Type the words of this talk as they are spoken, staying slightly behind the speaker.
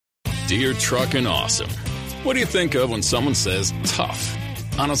Deer trucking awesome. What do you think of when someone says tough?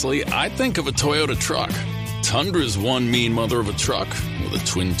 Honestly, I think of a Toyota truck. Tundra's one mean mother of a truck with a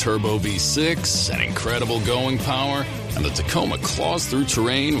twin-turbo V6 and incredible going power, and the Tacoma claws through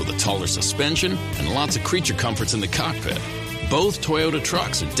terrain with a taller suspension and lots of creature comforts in the cockpit. Both Toyota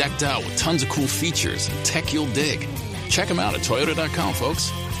trucks are decked out with tons of cool features and tech you'll dig. Check them out at Toyota.com, folks.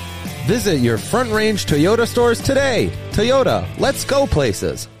 Visit your Front Range Toyota stores today. Toyota, let's go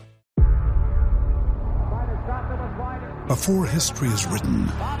places. Before history is written,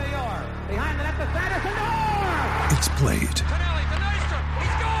 it's played.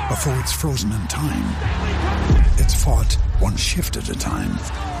 Before it's frozen in time, it's fought one shift at a time.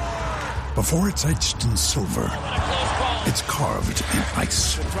 Before it's etched in silver, it's carved in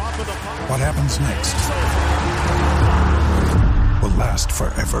ice. What happens next will last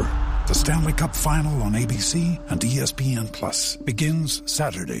forever. The Stanley Cup Final on ABC and ESPN Plus begins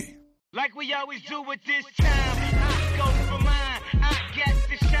Saturday. Like we always do with this time, I go for mine, I get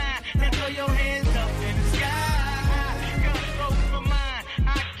to shine. Now throw your hands up in the sky. I go for mine,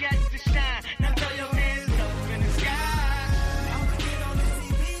 I get to shine. Now throw your hands up in the sky. I'ma get on the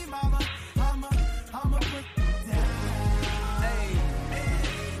TV, mama. I'ma put it down.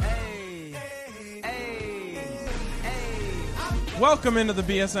 Hey. Welcome into the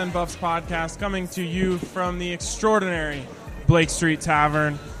BSN Buffs Podcast, coming to you from the extraordinary Blake Street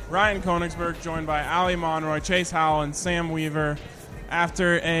Tavern. Ryan Koenigsberg, joined by Ali Monroy, Chase Howell, and Sam Weaver,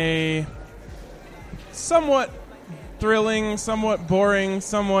 after a somewhat thrilling, somewhat boring,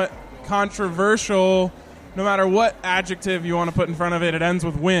 somewhat controversial, no matter what adjective you want to put in front of it, it ends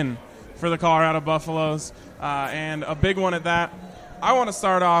with win for the Colorado Buffaloes, and a big one at that. I want to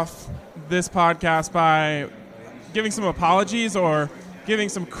start off this podcast by giving some apologies or giving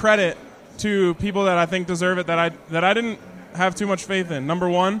some credit to people that I think deserve it that I didn't have too much faith in. Number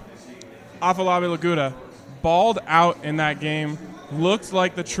one, Afolabi Laguda balled out in that game, looked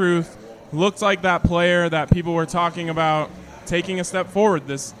like the truth, looked like that player that people were talking about taking a step forward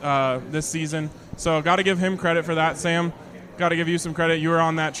this season. So got to give him credit for that, Sam. Got to give you some credit. You were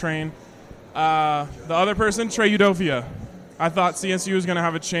on that train. The other person, Trey Udofia. I thought CSU was going to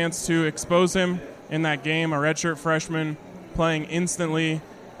have a chance to expose him in that game, a redshirt freshman playing instantly,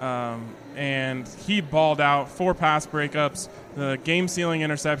 and he balled out, 4 pass breakups, the game-sealing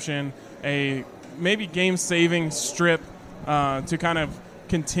interception, a maybe game-saving strip to kind of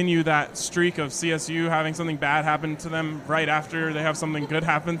continue that streak of CSU having something bad happen to them right after they have something good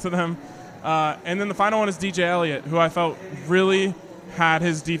happen to them. And then the final one is DJ Elliott, who I felt really had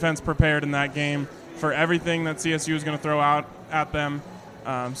his defense prepared in that game for everything that CSU was going to throw out at them.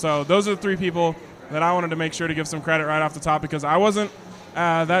 So those are the 3 people that I wanted to make sure to give some credit right off the top, because I wasn't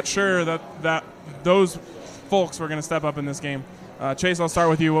that sure that those folks were going to step up in this game. Chase, I'll start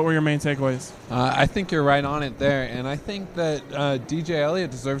with you. What were your main takeaways? I think you're right on it there, and I think that DJ Elliott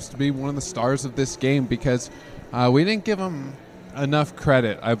deserves to be one of the stars of this game, because we didn't give him enough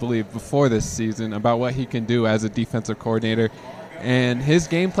credit, I believe, before this season about what he can do as a defensive coordinator, and his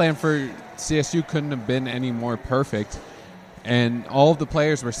game plan for CSU couldn't have been any more perfect. And all of the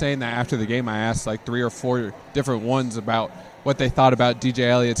players were saying that after the game. I asked like 3 or 4 different ones about what they thought about DJ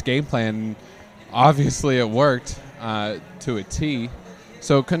Elliott's game plan. Obviously, it worked to a T,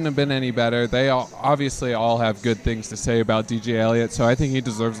 so it couldn't have been any better. They obviously all have good things to say about DJ Elliott, so I think he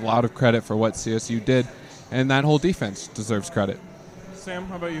deserves a lot of credit for what CSU did, and that whole defense deserves credit. Sam,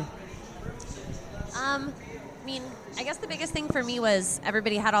 how about you? I guess the biggest thing for me was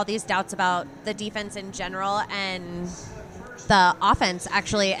everybody had all these doubts about the defense in general, and the offense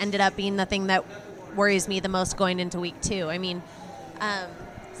actually ended up being the thing that worries me the most going into week 2.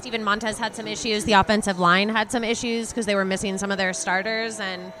 Steven Montez had some issues. The offensive line had some issues because they were missing some of their starters,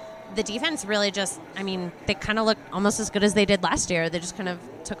 and the defense really just, they kind of looked almost as good as they did last year. They just kind of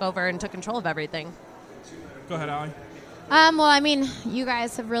took over and took control of everything. Go ahead, Allie. You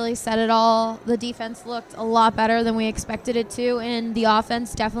guys have really said it all. The defense looked a lot better than we expected it to, and the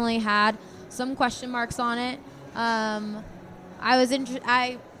offense definitely had some question marks on it. I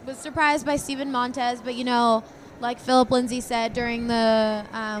was surprised by Steven Montez, but, like Philip Lindsay said during the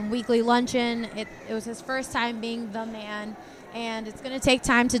weekly luncheon, it was his first time being the man, and it's going to take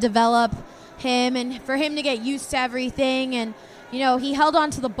time to develop him and for him to get used to everything. And, he held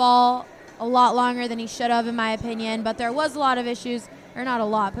on to the ball a lot longer than he should have, in my opinion, but there was a lot of issues, or not a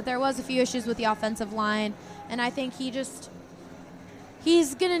lot, but there was a few issues with the offensive line, and I think he's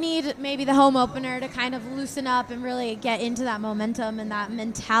going to need maybe the home opener to kind of loosen up and really get into that momentum and that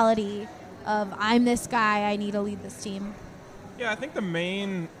mentality of, I'm this guy, I need to lead this team. Yeah, I think the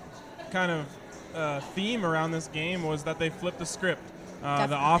main kind of theme around this game was that they flipped the script.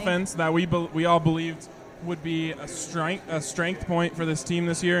 The offense that we all believed would be a strength point for this team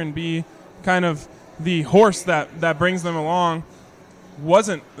this year and be kind of the horse that brings them along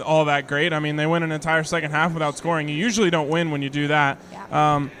wasn't all that great. I mean, they went an entire second half without scoring. You usually don't win when you do that.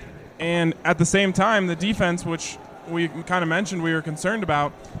 Yeah. And at the same time, the defense, which we kind of mentioned we were concerned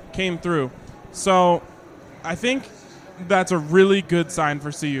about, came through. So I think that's a really good sign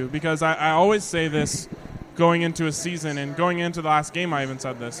for CU because I always say this going into a season and going into the last game I even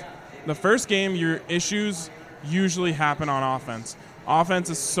said this. The first game, your issues usually happen on offense. Offense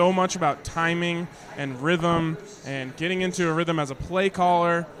is so much about timing and rhythm and getting into a rhythm as a play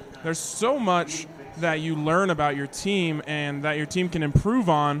caller. There's so much that you learn about your team and that your team can improve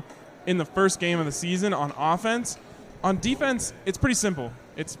on in the first game of the season on offense. On defense, it's pretty simple.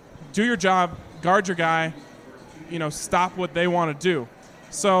 It's do your job, guard your guy, stop what they want to do.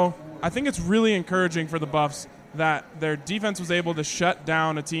 So I think it's really encouraging for the Buffs that their defense was able to shut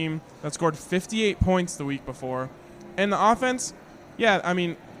down a team that scored 58 points the week before. And the offense, yeah, I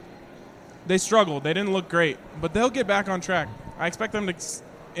mean, they struggled. They didn't look great, but they'll get back on track. I expect them to,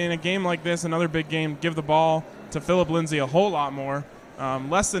 in a game like this, another big game, give the ball to Phillip Lindsay a whole lot more.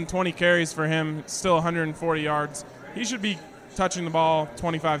 Less than 20 carries for him, still 140 yards. He should be touching the ball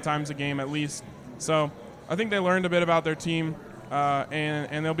 25 times a game at least. So I think they learned a bit about their team,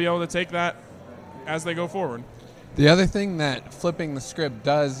 and they'll be able to take that as they go forward. The other thing that flipping the script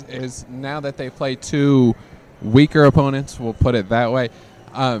does is now that they play two weaker opponents, we'll put it that way,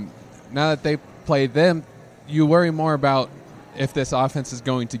 now that they play them, you worry more about if this offense is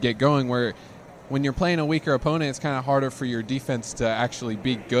going to get going, where when you're playing a weaker opponent, it's kind of harder for your defense to actually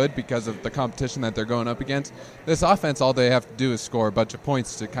be good because of the competition that they're going up against. This offense, all they have to do is score a bunch of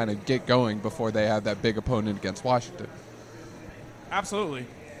points to kind of get going before they have that big opponent against Washington. Absolutely.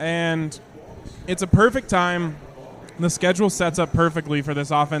 And it's a perfect time. The schedule sets up perfectly for this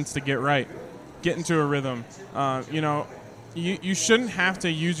offense to get right, get into a rhythm. You shouldn't have to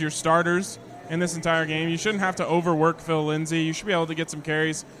use your starters in this entire game. You shouldn't have to overwork Phil Lindsay. You should be able to get some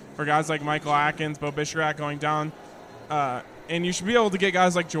carries for guys like Michael Atkins, Bo Bisharak going down. And you should be able to get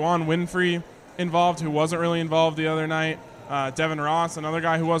guys like Juwan Winfrey involved, who wasn't really involved the other night. Devin Ross, another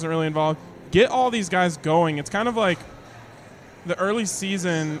guy who wasn't really involved. Get all these guys going. It's kind of like the early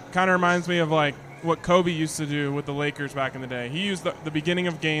season kind of reminds me of like what Kobe used to do with the Lakers back in the day. He used the beginning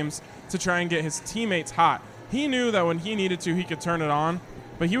of games to try and get his teammates hot. He knew that when he needed to, he could turn it on,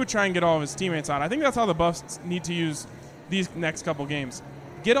 but he would try and get all of his teammates hot. I think that's how the Buffs need to use these next couple games.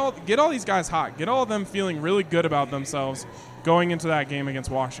 Get all these guys hot. Get all of them feeling really good about themselves going into that game against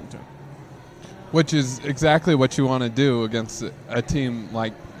Washington. Which is exactly what you want to do against a team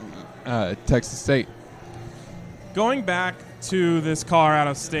like Texas State. Going back to this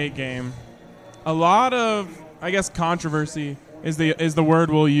Colorado State game, a lot of, I guess, controversy is the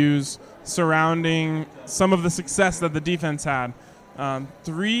word we'll use surrounding some of the success that the defense had.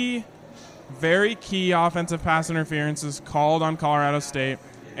 3 very key offensive pass interferences called on Colorado State,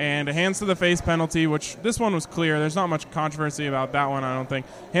 and a hands to the face penalty, which this one was clear. There's not much controversy about that one, I don't think.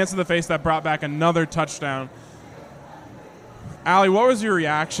 Hands to the face that brought back another touchdown. Allie, what was your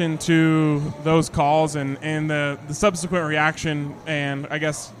reaction to those calls and the subsequent reaction and, I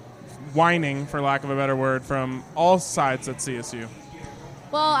guess, whining, for lack of a better word, from all sides at CSU?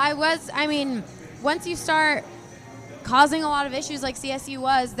 Well, once you start causing a lot of issues like CSU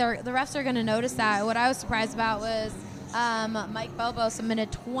was, the refs are going to notice that. What I was surprised about was Mike Bobo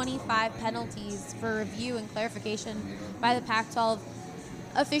submitted 25 penalties for review and clarification by the Pac-12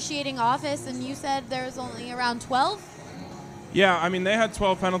 officiating office, and you said there was only around 12? Yeah, I mean, they had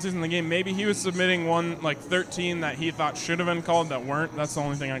 12 penalties in the game. Maybe he was submitting 13 that he thought should have been called that weren't. That's the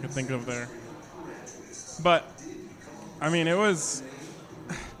only thing I could think of there. But, I mean, it was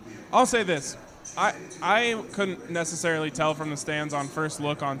 – I'll say this. I couldn't necessarily tell from the stands on first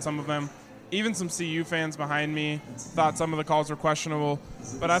look on some of them. Even some CU fans behind me thought some of the calls were questionable.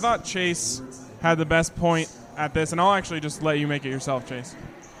 But I thought Chase had the best point at this, and I'll actually just let you make it yourself, Chase.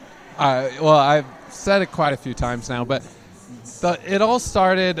 Well, I've said it quite a few times now, but it all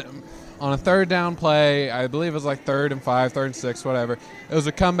started on a third down play. I believe it was like 3rd and 5, 3rd and 6, whatever. It was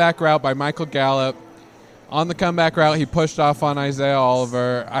a comeback route by Michael Gallup. On the comeback route, he pushed off on Isaiah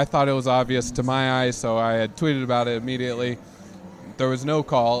Oliver. I thought it was obvious to my eyes, so I had tweeted about it immediately. There was no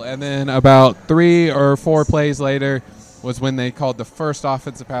call. And then about 3 or 4 plays later was when they called the first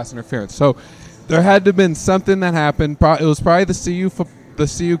offensive pass interference. So there had to have been something that happened. It was probably the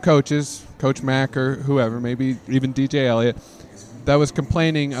CU coaches, Coach Mack or whoever, maybe even DJ Elliott, that was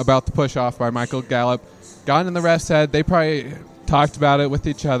complaining about the push-off by Michael Gallup. Got in the ref's head. They probably talked about it with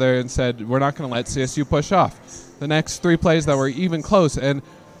each other and said, we're not going to let CSU push off. the next 3 plays that were even close. And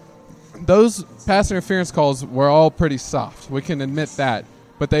those pass interference calls were all pretty soft. We can admit that.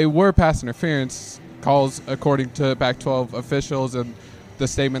 But they were pass interference calls according to Pac-12 officials and the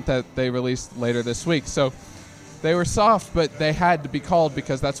statement that they released later this week. So they were soft, but they had to be called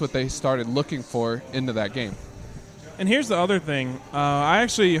because that's what they started looking for into that game. And here's the other thing. I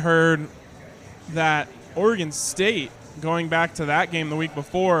actually heard that Oregon State, going back to that game the week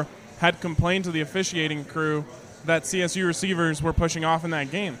before, had complained to the officiating crew that CSU receivers were pushing off in that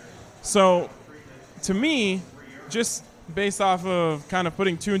game. So, to me, just based off of kind of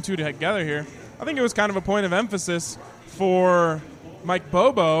putting 2 and 2 together here, I think it was kind of a point of emphasis for Mike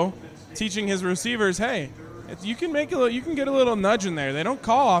Bobo teaching his receivers, hey, you can get a little nudge in there. They don't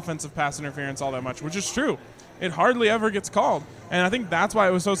call offensive pass interference all that much, which is true. It hardly ever gets called. And I think that's why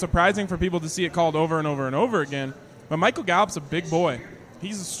it was so surprising for people to see it called over and over and over again. But Michael Gallup's a big boy.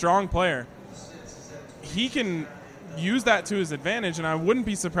 He's a strong player. He can use that to his advantage, and I wouldn't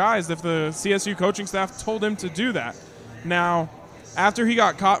be surprised if the CSU coaching staff told him to do that. Now, after he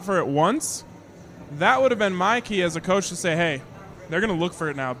got caught for it once, that would have been my key as a coach to say, hey, they're going to look for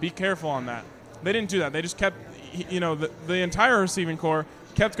it now. Be careful on that. They didn't do that. They just kept, the entire receiving corps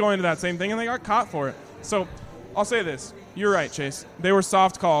kept going to that same thing, and they got caught for it. So I'll say this. You're right, Chase. They were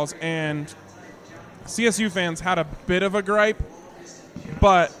soft calls, and CSU fans had a bit of a gripe,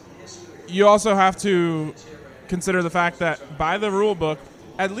 but you also have to consider the fact that by the rule book,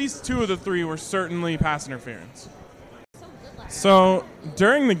 at least 2 of the 3 were certainly pass interference. So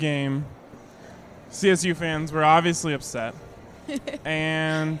during the game, CSU fans were obviously upset,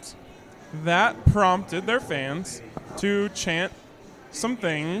 and that prompted their fans to chant some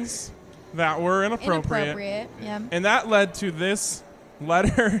things that were inappropriate. Yeah. And that led to this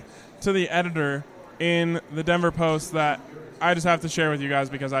letter to the editor in the Denver Post that I just have to share with you guys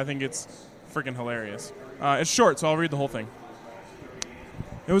because I think it's freaking hilarious. It's short, so I'll read the whole thing.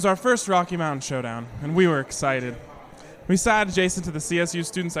 It was our first Rocky Mountain Showdown, and we were excited. We sat adjacent to the CSU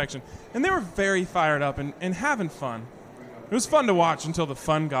student section, and they were very fired up and having fun. It was fun to watch until the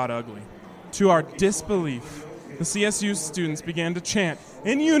fun got ugly. To our disbelief, the CSU students began to chant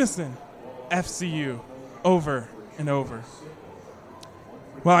in unison, FCU, over and over.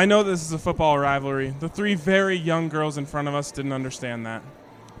 Well, I know this is a football rivalry. The 3 very young girls in front of us didn't understand that.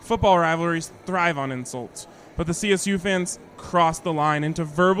 Football rivalries thrive on insults, but the CSU fans crossed the line into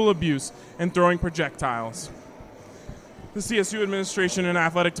verbal abuse and throwing projectiles. The CSU administration and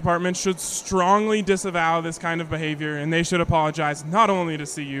athletic department should strongly disavow this kind of behavior, and they should apologize not only to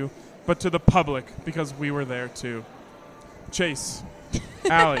CU, but to the public, because we were there too. Chase,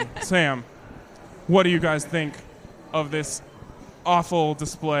 Allie, Sam, what do you guys think of this awful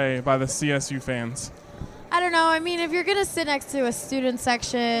display by the CSU fans? I don't know. I mean, if you're going to sit next to a student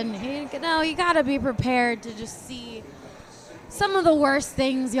section, you got to be prepared to just see some of the worst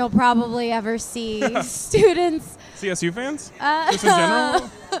things you'll probably ever see. Students. CSU fans? Just in general?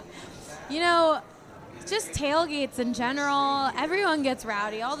 Just tailgates in general. Everyone gets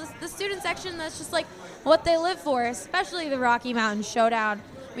rowdy. The student section, that's just like what they live for, especially the Rocky Mountain Showdown.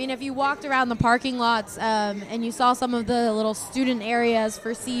 I mean, if you walked around the parking lots and you saw some of the little student areas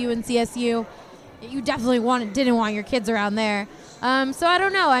for CU and CSU, you definitely didn't want your kids around there. So I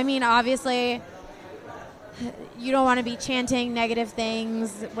don't know. I mean, obviously, you don't want to be chanting negative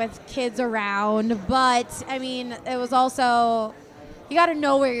things with kids around, but I mean, it was also, you got to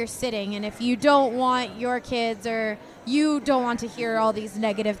know where you're sitting, and if you don't want your kids or you don't want to hear all these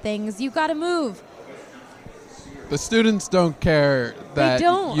negative things, you got to move. The students don't care that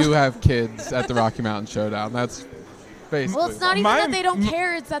you have kids at the Rocky Mountain Showdown. That's basically. Well, it's not even that they don't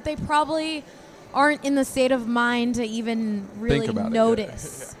care, it's that they probably aren't in the state of mind to even really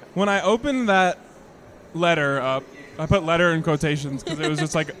notice. When I opened that letter up, I put letter in quotations because it was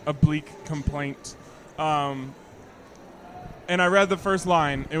just like a bleak complaint. And I read the first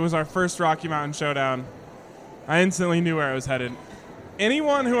line. It was our first Rocky Mountain Showdown. I instantly knew where I was headed.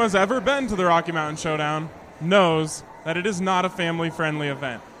 Anyone who has ever been to the Rocky Mountain Showdown knows that it is not a family-friendly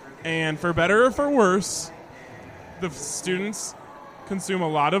event. And for better or for worse, the students consume a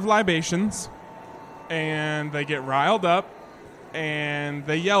lot of libations, and they get riled up, and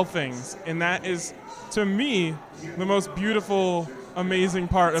they yell things. And that is, to me, the most beautiful, amazing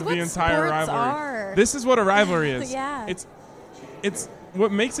part of the entire rivalry. This is what a rivalry is. Yeah. It's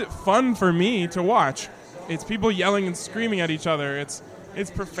what makes it fun for me to watch. It's people yelling and screaming at each other.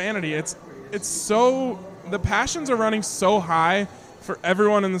 It's profanity. It's so, the passions are running so high for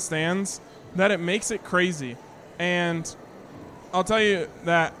everyone in the stands that it makes it crazy. And I'll tell you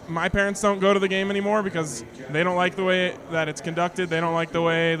that my parents don't go to the game anymore because they don't like the way that it's conducted. They don't like the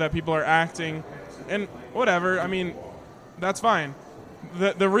way that people are acting. And whatever. I mean, that's fine.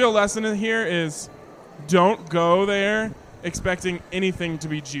 The real lesson in here is don't go there expecting anything to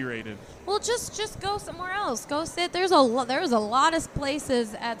be G-rated. Well, just go somewhere else. Go sit. There was a lot of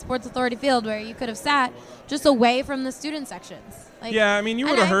places at Sports Authority Field where you could have sat just away from the student sections. Like, yeah, I mean, you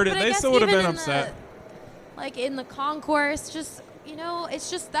would have heard it. They still would have been upset. Like in the concourse, just, it's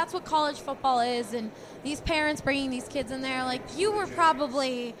just that's what college football is. And these parents bringing these kids in there, like you were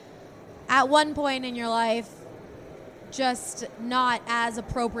probably at one point in your life just not as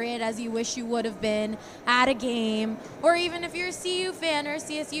appropriate as you wish you would have been at a game, or even if you're a CU fan or a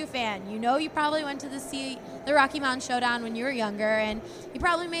CSU fan, you probably went to the Rocky Mountain Showdown when you were younger, and you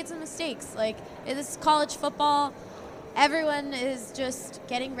probably made some mistakes. Like, this is college football. Everyone is just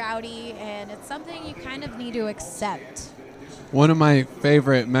getting rowdy, and it's something you kind of need to accept. One of my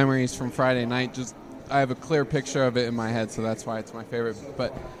favorite memories from Friday night, I have a clear picture of it in my head, so that's why it's my favorite,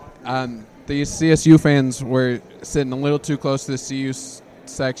 but the CSU fans were sitting a little too close to the CU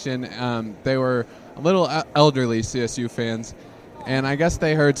section. They were a little elderly CSU fans, and I guess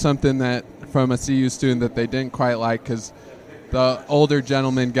they heard something from a CU student that they didn't quite like, because the older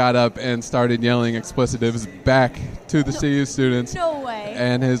gentleman got up and started yelling explicitives back to the CU students. No way.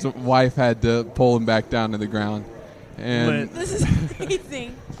 And his wife had to pull him back down to the ground. And this is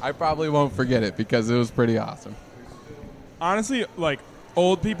amazing. I probably won't forget it because it was pretty awesome. Honestly, like,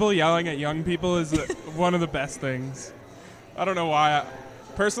 old people yelling at young people is one of the best things. I don't know why.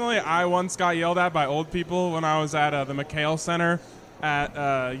 Personally, I once got yelled at by old people when I was at the McHale Center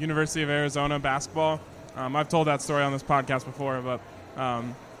at University of Arizona basketball. I've told that story on this podcast before, but I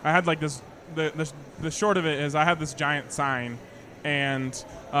had like this. The short of it is I had this giant sign, and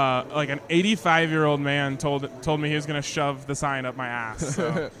like an 85-year-old man told me he was going to shove the sign up my ass.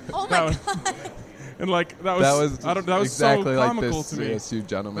 So oh my God. And like that was exactly so like comical this to me. CSU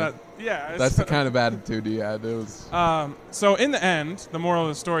gentleman. That's the kind of attitude he had. It was. So in the end, the moral of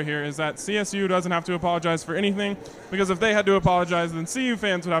the story here is that CSU doesn't have to apologize for anything, because if they had to apologize, then CU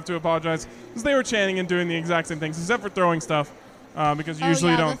fans would have to apologize, because they were chanting and doing the exact same things, except for throwing stuff, because you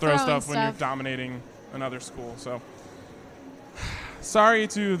usually don't throw stuff when you're dominating another school. So sorry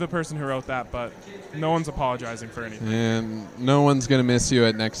to the person who wrote that, but no one's apologizing for anything. And no one's going to miss you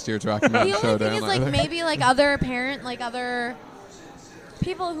at next year's Rocky Mountain Showdown. The only thing is, like, maybe like other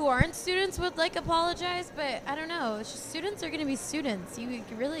people who aren't students would like apologize, but I don't know. It's just students are going to be students. You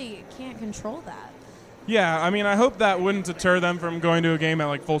really can't control that. Yeah, I mean, I hope that wouldn't deter them from going to a game at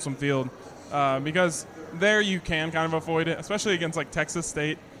like Folsom Field, because there you can kind of avoid it, especially against like Texas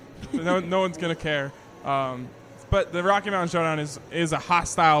State. No one's going to care. But the Rocky Mountain Showdown is a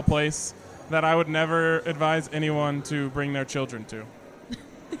hostile place that I would never advise anyone to bring their children to.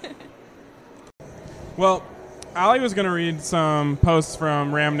 Well, Allie was going to read some posts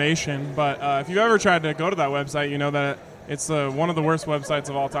from Ram Nation, but if you've ever tried to go to that website, you know that it's one of the worst websites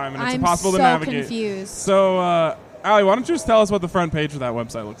of all time, and it's impossible to navigate. I'm so confused. So, Allie, why don't you just tell us what the front page of that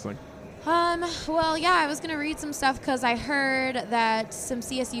website looks like? Well, yeah, I was going to read some stuff because I heard that some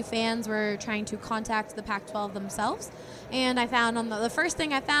CSU fans were trying to contact the Pac-12 themselves. And I found the first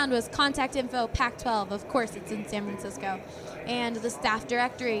thing I found was contact info Pac-12. Of course, it's in San Francisco. And the staff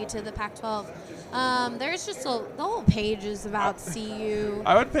directory to the Pac-12. There's just the whole page is about CU.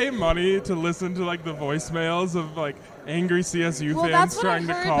 I would pay money to listen to like the voicemails of like angry CSU fans trying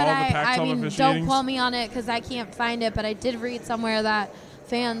to call the Pac-12 officiating. Don't quote me on it because I can't find it, but I did read somewhere that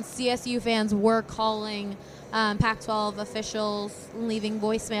CSU fans were calling Pac-12 officials, leaving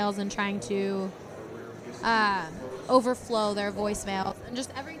voicemails and trying to overflow their voicemails, and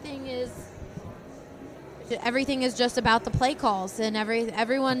just everything is just about the play calls, and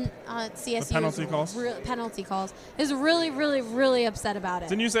everyone at CSU penalty calls is really, really, really upset about it.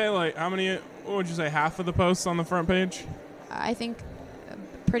 Didn't you say like how many? What would you say? Half of the posts on the front page? I think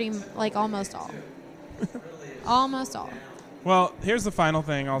almost all. Almost all. Well, here's the final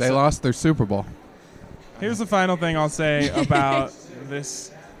thing I'll say. They lost their Super Bowl. Here's the final thing I'll say about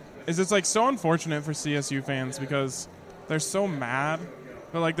this. It's like so unfortunate for CSU fans because they're so mad,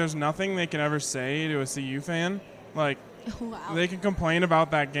 but like there's nothing they can ever say to a CU fan. Like they can complain about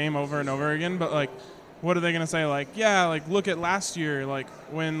that game over and over again, but like what are they going to say? Like, yeah, like look at last year, like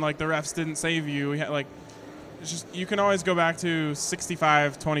when like the refs didn't save you. We had, like it's just you can always go back to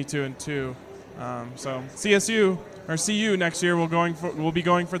 65, 22 and 2. So CSU or CU next year we'll be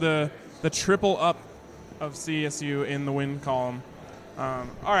going for the triple up of CSU in the win column. All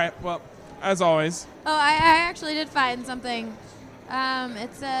right, well, as always. Oh, I actually did find something.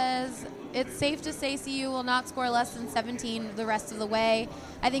 It says, it's safe to say CU will not score less than 17 the rest of the way.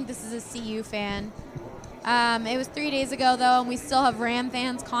 I think this is a CU fan. It was 3 days ago, though, and we still have Ram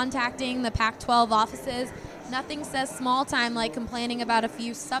fans contacting the Pac-12 offices. Nothing says small time like complaining about a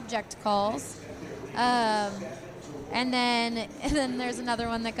few subject calls. And then there's another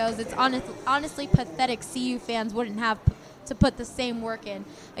one that goes, it's honestly pathetic CU fans wouldn't have to put the same work in.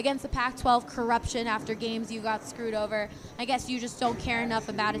 Against the Pac-12 corruption after games you got screwed over. I guess you just don't care enough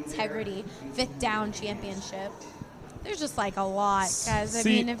about integrity. 5th down championship. There's just like a lot, guys. I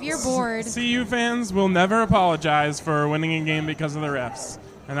mean, if you're bored. CU fans will never apologize for winning a game because of the refs,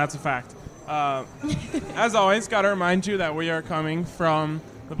 and that's a fact. As always, got to remind you that we are coming from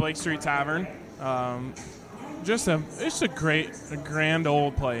the Blake Street Tavern. It's a grand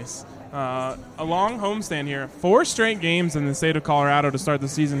old place. A long homestand here. 4 straight games in the state of Colorado to start the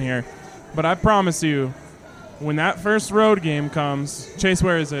season here. But I promise you, when that first road game comes, Chase,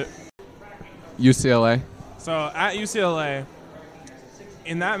 where is it? UCLA. So at UCLA,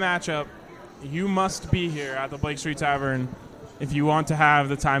 in that matchup, you must be here at the Blake Street Tavern if you want to have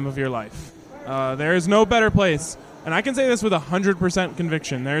the time of your life. There is no better place, and I can say this with 100%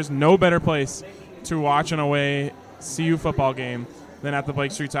 conviction, there is no better place to watch an away CU football game than at the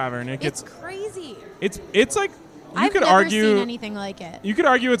Blake Street Tavern. It's crazy. It's like I've never seen anything like it. You could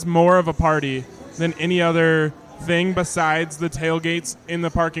argue it's more of a party than any other thing besides the tailgates in the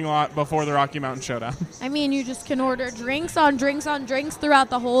parking lot before the Rocky Mountain Showdown. I mean, you just can order drinks on drinks on drinks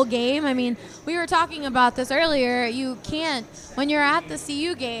throughout the whole game. I mean, we were talking about this earlier. You can't, when you're at the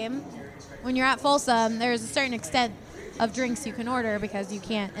CU game, when you're at Folsom, there's a certain extent of drinks you can order because you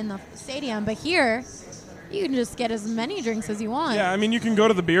can't in the stadium. But here, you can just get as many drinks as you want. Yeah, I mean, you can go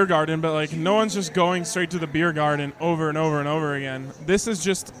to the beer garden, but like no one's just going straight to the beer garden over and over and over again. This is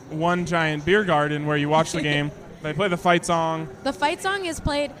just one giant beer garden where you watch the game. They play the fight song. The fight song is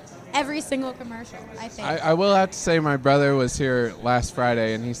played every single commercial, I think. I will have to say my brother was here last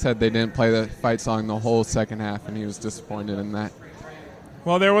Friday, and he said they didn't play the fight song the whole second half, and he was disappointed in that.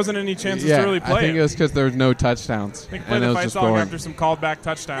 Well, there wasn't any chances to really play I think it was because there was no touchdowns. They played the fight song after some called back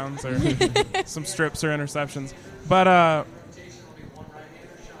touchdowns or some strips or interceptions. But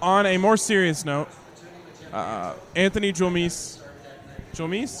on a more serious note, Anthony Julmise,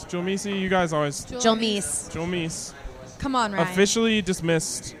 you guys always... Julmise. Come on, Ryan. Officially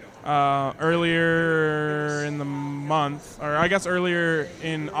dismissed earlier in the month, or I guess earlier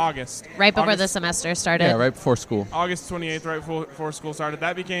in August. Right before the semester started. Yeah, right before school. August 28th, right before school started.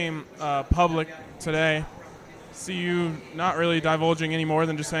 That became public today. CU not really divulging any more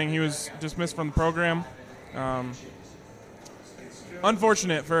than just saying he was dismissed from the program.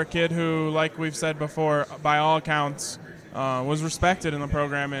 Unfortunate for a kid who, like we've said before, by all accounts, was respected in the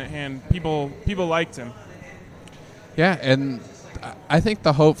program and people liked him. Yeah, and I think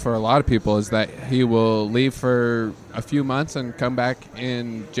the hope for a lot of people is that he will leave for a few months and come back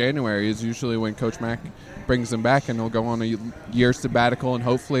in January is usually when Coach Mack brings him back, and he'll go on a year sabbatical and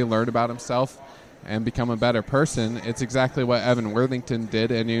hopefully learn about himself and become a better person. It's exactly what Evan Worthington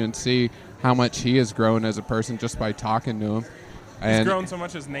did, and you can see how much he has grown as a person just by talking to him. He's grown so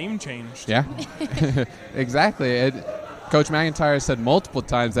much his name changed. Yeah, exactly. Coach McIntyre said multiple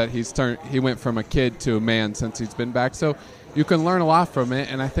times that he went from a kid to a man since he's been back. So you can learn a lot from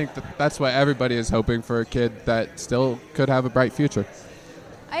it, and I think that's what everybody is hoping for, a kid that still could have a bright future.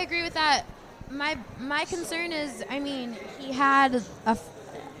 I agree with that. My concern is, I mean, he had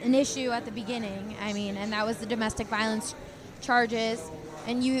an issue at the beginning, and that was the domestic violence charges,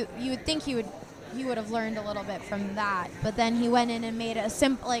 and you would think he would have learned a little bit from that, but then he went in and made a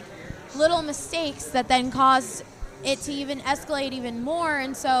simple, little mistakes that then caused it to even escalate even more.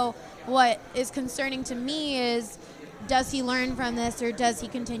 And so what is concerning to me is, does he learn from this, or does he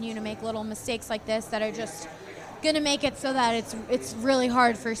continue to make little mistakes like this that are just going to make it so that it's really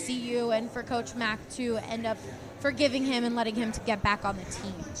hard for CU and for Coach Mack to end up forgiving him and letting him to get back on the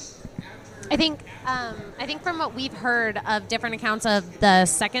team? I think from what we've heard of different accounts of the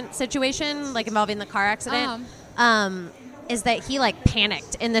second situation, involving the car accident, is that he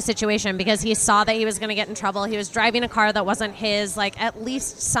panicked in the situation because he saw that he was going to get in trouble. He was driving a car that wasn't his. At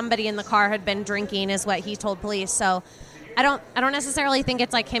least somebody in the car had been drinking, is what he told police. So I don't necessarily think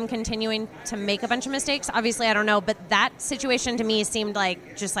it's him continuing to make a bunch of mistakes. Obviously, I don't know, but that situation to me seemed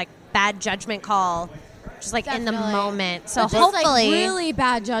just bad judgment call. Just in the moment. So hopefully, really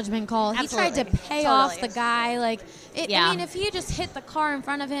bad judgment call. Absolutely. He tried to pay off the guy. I mean, if he had just hit the car in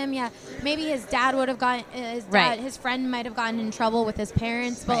front of him, maybe his dad would have gotten his friend might have gotten in trouble with his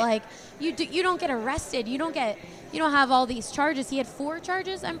parents. But you don't get arrested. You don't have all these charges. He had 4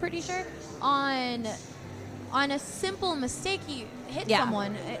 charges, I'm pretty sure, on a simple mistake. He hit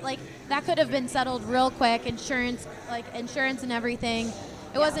someone. That could have been settled real quick. Insurance and everything.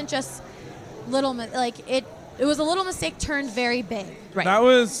 It wasn't just It was a little mistake turned very big. Right. That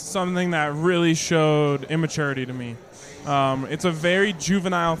was something that really showed immaturity to me. It's a very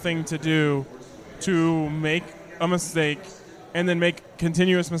juvenile thing to do, to make a mistake and then make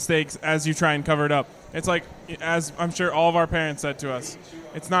continuous mistakes as you try and cover it up. It's like, as I'm sure all of our parents said to us,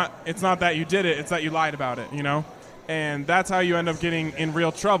 it's not that you did it, it's that you lied about it, you know? And that's how you end up getting in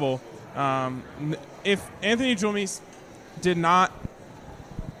real trouble. If Anthony Julmis did not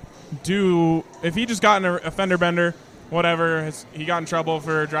if he just got in a fender bender, whatever, he got in trouble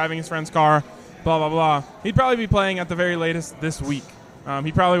for driving his friend's car, blah, blah, blah, he'd probably be playing at the very latest this week.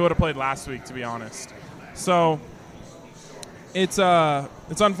 He probably would have played last week, to be honest. So it's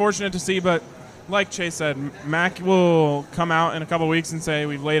unfortunate to see, but like Chase said, Mac will come out in a couple weeks and say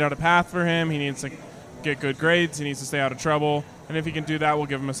we've laid out a path for him. He needs to get good grades. He needs to stay out of trouble. And if he can do that, we'll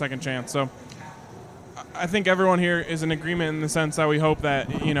give him a second chance. So I think everyone here is in agreement in the sense that we hope that,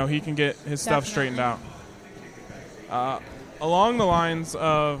 he can get his stuff straightened out. Along the lines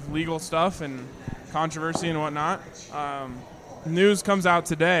of legal stuff and controversy and whatnot, news comes out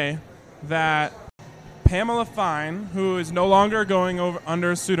today that Pamela Fine, who is no longer going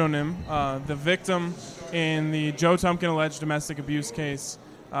under a pseudonym, the victim in the Joe Tumpkin alleged domestic abuse case,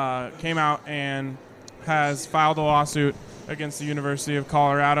 came out and has filed a lawsuit against the University of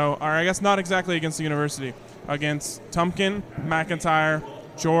Colorado, or I guess not exactly against the university, against Tumpkin, McIntyre,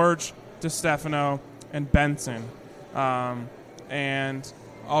 George, DeStefano, and Benson. And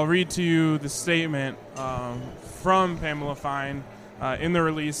I'll read to you the statement from Pamela Fine in the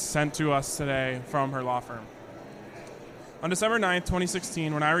release sent to us today from her law firm. On December 9th,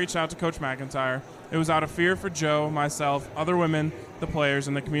 2016, when I reached out to Coach McIntyre, it was out of fear for Joe, myself, other women, the players,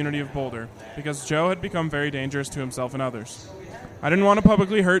 and the community of Boulder, because Joe had become very dangerous to himself and others. I didn't want to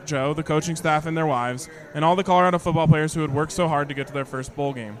publicly hurt Joe, the coaching staff and their wives, and all the Colorado football players who had worked so hard to get to their first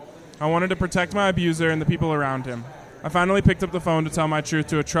bowl game. I wanted to protect my abuser and the people around him. I finally picked up the phone to tell my truth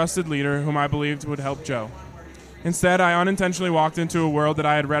to a trusted leader whom I believed would help Joe. Instead, I unintentionally walked into a world that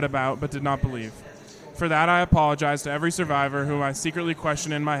I had read about but did not believe. For that, I apologize to every survivor whom I secretly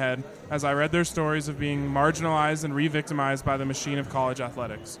questioned in my head as I read their stories of being marginalized and re-victimized by the machine of college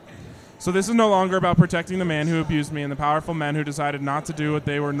athletics. So this is no longer about protecting the man who abused me and the powerful men who decided not to do what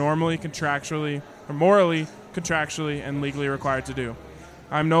they were normally, contractually, or morally, contractually, and legally required to do.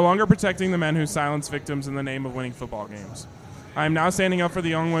 I am no longer protecting the men who silence victims in the name of winning football games. I am now standing up for the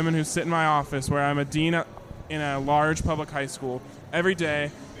young women who sit in my office where I'm a dean in a large public high school every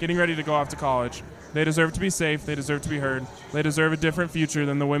day, getting ready to go off to college. They deserve to be safe. They deserve to be heard. They deserve a different future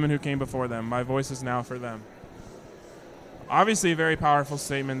than the women who came before them. My voice is now for them. Obviously, a very powerful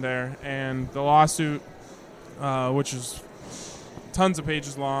statement there. And the lawsuit, which is tons of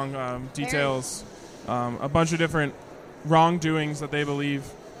pages long, details a bunch of different wrongdoings that they believe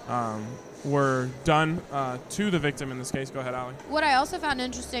were done to the victim in this case. Go ahead, Allie. What I also found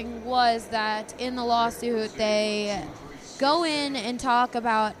interesting was that in the lawsuit, they go in and talk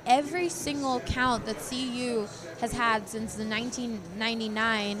about every single count that CU has had since the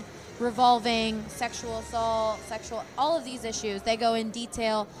 1999 revolving sexual assault, all of these issues. They go in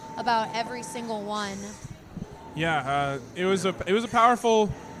detail about every single one. Yeah, it was a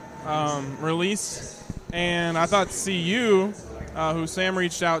powerful release, and I thought CU, who Sam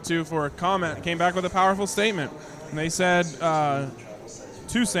reached out to for a comment, came back with a powerful statement. And they said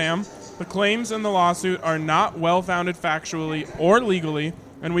to Sam, "The claims in the lawsuit are not well-founded factually or legally,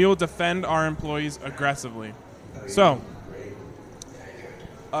 and we will defend our employees aggressively." So,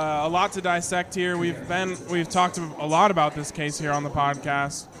 a lot to dissect here. We've talked a lot about this case here on the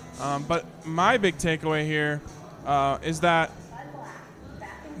podcast, but my big takeaway here is that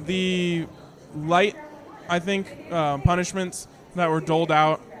the light, I think, punishments that were doled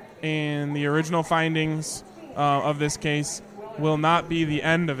out in the original findings of this case will not be the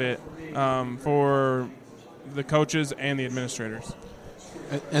end of it for the coaches and the administrators.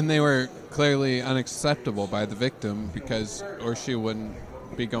 And they were clearly unacceptable by the victim or she wouldn't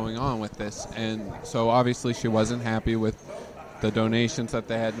be going on with this. And so obviously she wasn't happy with the donations that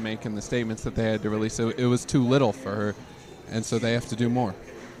they had to make and the statements that they had to release. So it was too little for her, and so they have to do more.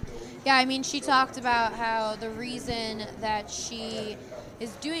 Yeah, I mean, she talked about how the reason that she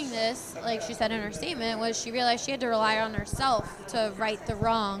is doing this, like she said in her statement, was she realized she had to rely on herself to right the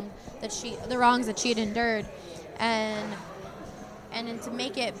wrongs that she had endured, and to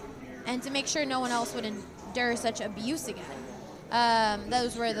make sure no one else would endure such abuse again.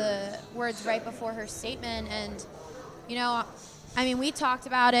 Those were the words right before her statement, and we talked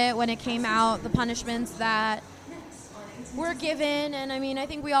about it when it came out, the punishments that were given, and I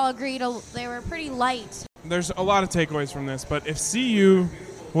think we all agreed they were pretty light. There's a lot of takeaways from this, but if CU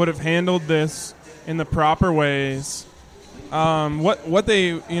would have handled this in the proper ways, what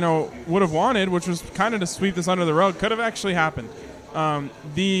they would have wanted, which was kind of to sweep this under the rug, could have actually happened.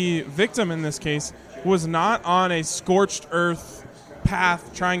 The victim in this case was not on a scorched earth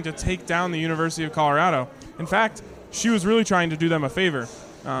path trying to take down the University of Colorado. In fact, she was really trying to do them a favor.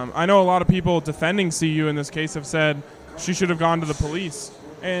 I know a lot of people defending CU in this case have said she should have gone to the police,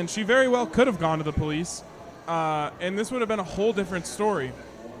 and she very well could have gone to the police, and this would have been a whole different story.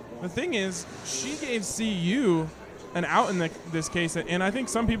 The thing is, she gave CU an out in this case, and I think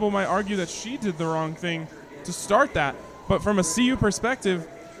some people might argue that she did the wrong thing to start that. But from a CU perspective,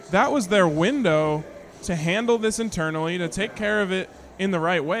 that was their window to handle this internally, to take care of it in the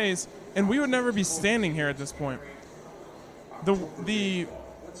right ways, and we would never be standing here at this point. The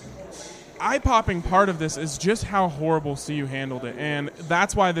eye-popping part of this is just how horrible CU handled it, and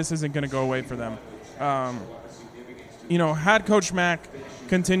that's why this isn't going to go away for them. Had Coach Mack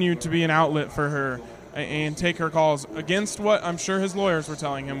continued to be an outlet for her and take her calls against what I'm sure his lawyers were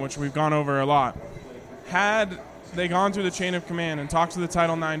telling him, which we've gone over a lot, had they gone through the chain of command and talked to the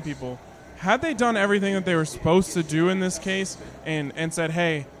Title IX people, had they done everything that they were supposed to do in this case and said,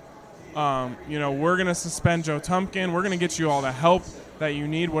 hey, we're going to suspend Joe Tumpkin, we're going to get you all the help that you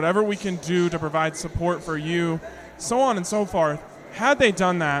need, whatever we can do to provide support for you, so on and so forth. Had they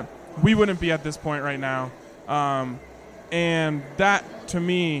done that, we wouldn't be at this point right now. And that, to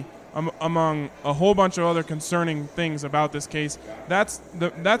me, among a whole bunch of other concerning things about this case, that's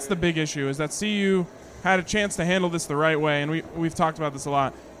the big issue, is that CU had a chance to handle this the right way, and we've talked about this a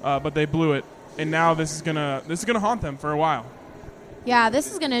lot, but they blew it, and now this is gonna haunt them for a while. Yeah,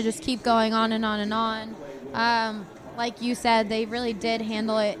 this is gonna just keep going on and on and on. Like you said, they really did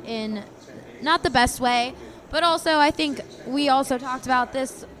handle it in not the best way, but also I think we also talked about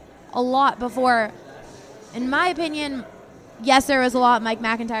this a lot before. In my opinion, yes, there was a lot Mike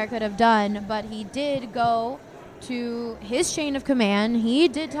McIntyre could have done, but he did go to his chain of command. He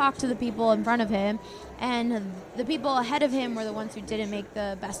did talk to the people in front of him, and the people ahead of him were the ones who didn't make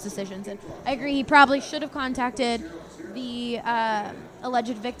the best decisions. And I agree, he probably should have contacted the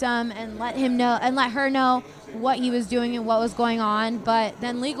alleged victim and let her know what he was doing and what was going on. But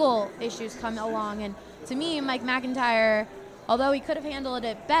then legal issues come along, and to me, Mike McIntyre, although he could have handled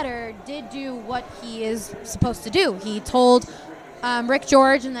it better, did do what he is supposed to do. He told Rick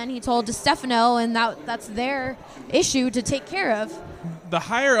George, and then he told DeStefano, and that's their issue to take care of. The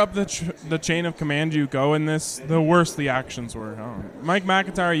higher up the chain of command you go in this, the worse the actions were. Mike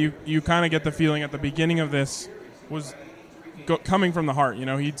McIntyre, you kind of get the feeling at the beginning of this was coming from the heart.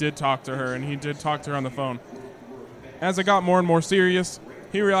 He did talk to her, and he did talk to her on the phone. As it got more and more serious,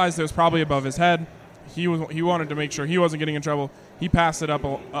 he realized it was probably above his head. He wanted to make sure he wasn't getting in trouble. He passed it up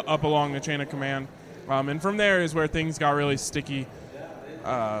along the chain of command. And from there is where things got really sticky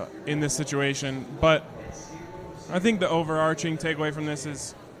in this situation. But I think the overarching takeaway from this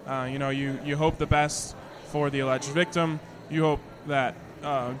is, you hope the best for the alleged victim. You hope that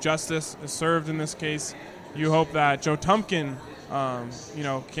justice is served in this case. You hope that Joe Tumpkin,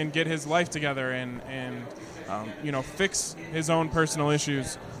 can get his life together and fix his own personal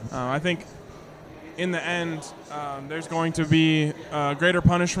issues. I think in the end, there's going to be greater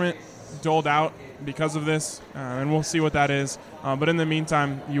punishment doled out because of this, and we'll see what that is. But in the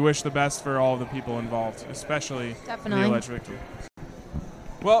meantime, you wish the best for all the people involved, especially the alleged victim.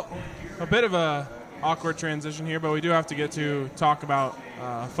 Well, a bit of a awkward transition here, but we do have to get to talk about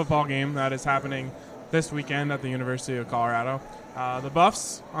a football game that is happening this weekend at the University of Colorado. The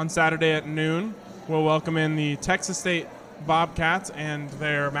Buffs on Saturday at noon will welcome in the Texas State Bobcats and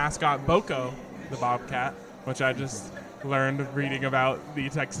their mascot Boko, the Bobcat, which I just learned reading about the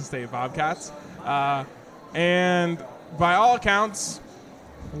Texas State Bobcats. And by all accounts,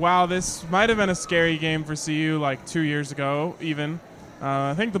 while this might have been a scary game for CU like 2 years ago even,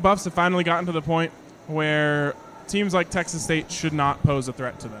 I think the Buffs have finally gotten to the point where teams like Texas State should not pose a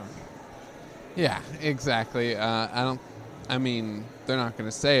threat to them. Yeah, exactly. They're not going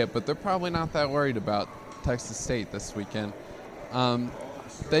to say it, but they're probably not that worried about Texas State this weekend.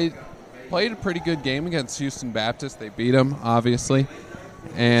 They played a pretty good game against Houston Baptist. They beat them, obviously.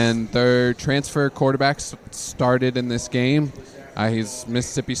 And their transfer quarterback started in this game. He's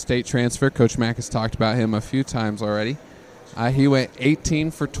Mississippi State transfer. Coach Mack has talked about him a few times already. He went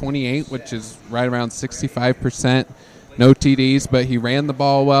 18 for 28, which is right around 65%. No TDs, but he ran the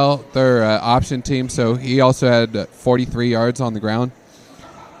ball well. They're an option team, so he also had 43 yards on the ground.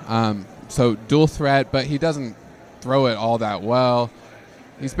 So dual threat, but he doesn't throw it all that well.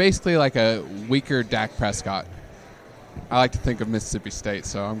 He's basically like a weaker Dak Prescott. I like to think of Mississippi State,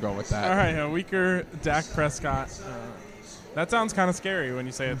 so I'm going with that. All right, a weaker Dak Prescott. That sounds kind of scary when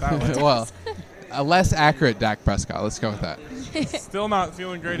you say it that way. Well, a less accurate Dak Prescott. Let's go with that. Still not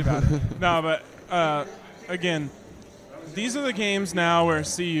feeling great about it. No, but again, these are the games now where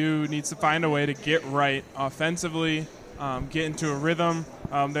CU needs to find a way to get right offensively, get into a rhythm.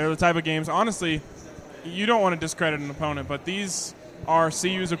 They're the type of games, honestly, you don't want to discredit an opponent, but these are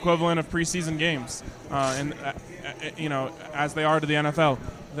CU's equivalent of preseason games, and as they are to the NFL.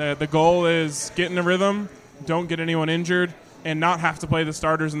 The goal is get in a rhythm, don't get anyone injured, and not have to play the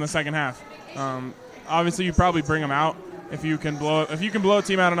starters in the second half. Obviously, you probably bring them out if you can blow a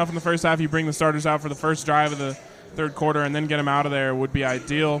team out enough in the first half. You bring the starters out for the first drive of the third quarter and then get them out of there would be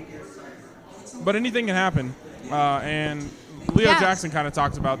ideal. But anything can happen, and Leo Jackson kind of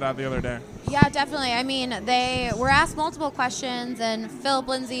talked about that the other day. Yeah, definitely. I mean, they were asked multiple questions, and Philip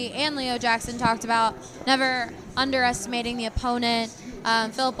Lindsay and Leo Jackson talked about never underestimating the opponent.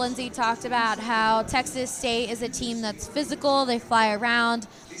 Philip Lindsay talked about how Texas State is a team that's physical. They fly around.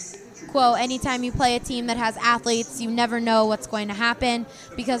 Quote, anytime you play a team that has athletes, you never know what's going to happen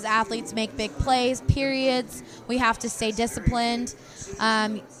because athletes make big plays, periods. We have to stay disciplined.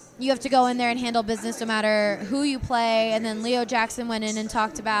 You have to go in there and handle business no matter who you play. And then Leo Jackson went in and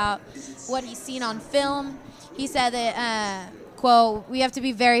talked about what he's seen on film. He said that, quote, we have to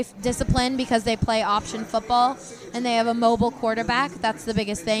be very disciplined because they play option football and they have a mobile quarterback. That's the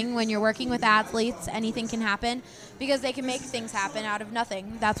biggest thing. When you're working with athletes, anything can happen because they can make things happen out of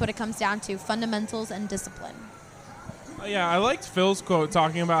nothing. That's what it comes down to, fundamentals and discipline. Yeah, I liked Phil's quote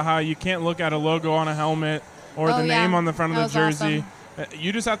talking about how you can't look at a logo on a helmet or the name on the front of the jersey. Awesome.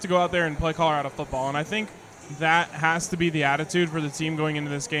 You just have to go out there and play Colorado football. And I think that has to be the attitude for the team going into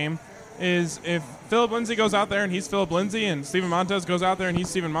this game is if Philip Lindsay goes out there and he's Philip Lindsay and Steven Montez goes out there and he's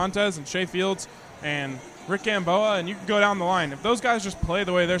Steven Montez and Shea Fields and Rick Gamboa, and you can go down the line. If those guys just play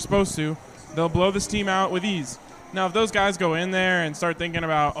the way they're supposed to, they'll blow this team out with ease. Now, if those guys go in there and start thinking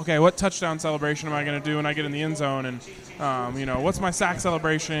about, okay, what touchdown celebration am I going to do when I get in the end zone? And, what's my sack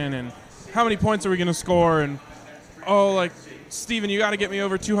celebration? And how many points are we going to score? And, Steven, you got to get me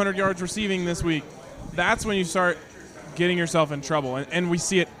over 200 yards receiving this week. That's when you start getting yourself in trouble. And we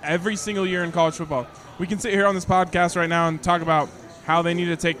see it every single year in college football. We can sit here on this podcast right now and talk about how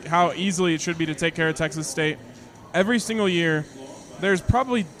how easily it should be to take care of Texas State. Every single year, there's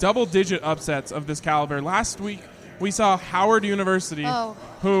probably double-digit upsets of this caliber. Last week, we saw Howard University,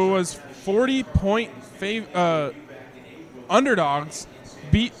 who was 40-point underdogs,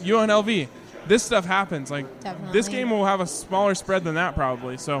 beat UNLV. This stuff happens. Definitely. This game will have a smaller spread than that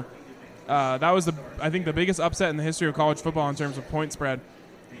probably. So that was, I think, the biggest upset in the history of college football in terms of point spread.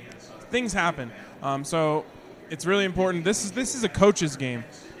 Things happen. So it's really important. This is a coach's game.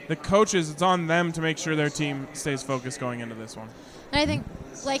 The coaches, it's on them to make sure their team stays focused going into this one. And I think,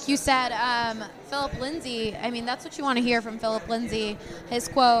 like you said, Philip Lindsay, I mean, that's what you want to hear from Philip Lindsay. His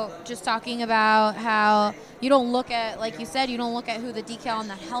quote just talking about how you don't look at, like you said, you don't look at who the decal on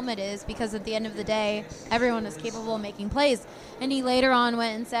that helmet is because at the end of the day, everyone is capable of making plays. And he later on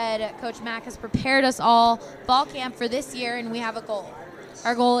went and said, Coach Mack has prepared us all fall camp for this year, and we have a goal.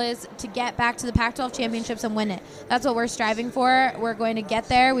 Our goal is to get back to the Pac-12 championships and win it. That's what we're striving for. We're going to get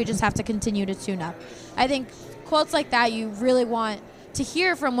there. We just have to continue to tune up. I think quotes like that you really want to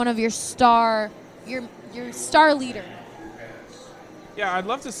hear from one of your star leader. Yeah, I'd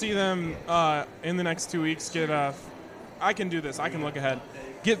love to see them in the next 2 weeks get I can do this. I can look ahead.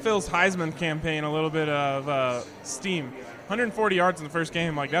 Get Phil's Heisman campaign a little bit of steam. 140 yards in the first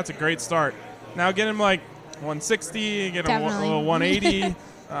game, that's a great start. Now get him 160, get him a little 180.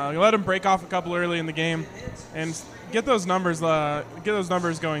 Let him break off a couple early in the game, and get those numbers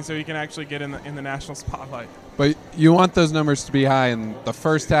going so he can actually get in the national spotlight. But you want those numbers to be high in the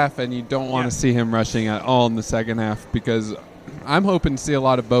first half, and you don't want to see him rushing at all in the second half because I'm hoping to see a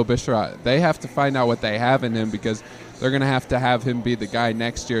lot of Bo Bisharat. They have to find out what they have in him because they're going to have him be the guy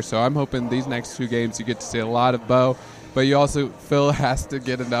next year. So I'm hoping these next 2 games you get to see a lot of Bo, but Phil has to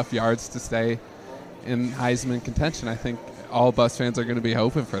get enough yards to stay in Heisman contention. I think all Buffs fans are going to be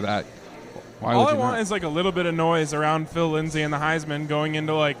hoping for that. All I want is a little bit of noise around Phil Lindsay and the Heisman going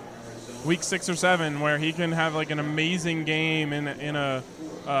into week 6 or 7 where he can have an amazing game in a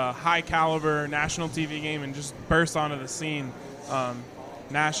high caliber national TV game and just burst onto the scene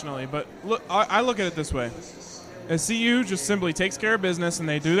nationally. But look, I look at it this way. As CU just simply takes care of business and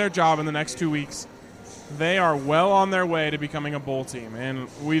they do their job in the next 2 weeks, they are well on their way to becoming a bowl team. And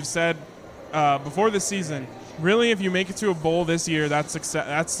we've said before this season, really, if you make it to a bowl this year, that's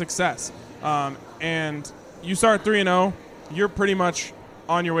success. And you start 3-0, you're pretty much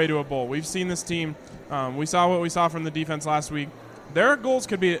on your way to a bowl. We've seen this team. We saw what we saw from the defense last week. Their goals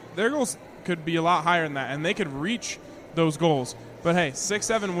could be a lot higher than that, and they could reach those goals. But hey,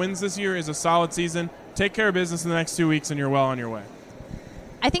 6-7 wins this year is a solid season. Take care of business in the next 2 weeks, and you're well on your way.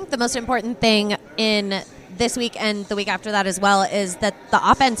 I think the most important thing in this week and the week after that as well is that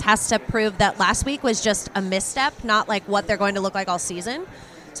the offense has to prove that last week was just a misstep, not like what they're going to look like all season.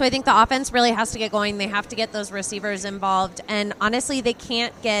 So I think the offense really has to get going. They have to get those receivers involved. And honestly, they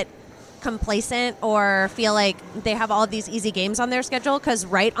can't get complacent or feel like they have all of these easy games on their schedule, because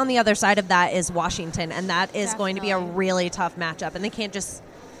right on the other side of that is Washington, and that is going to be a really tough matchup, and they can't just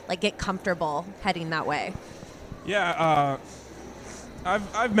get comfortable heading that way. Yeah,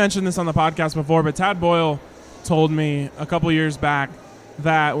 I've mentioned this on the podcast before, but Tad Boyle told me a couple years back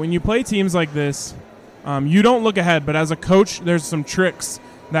that when you play teams like this, you don't look ahead, but as a coach, there's some tricks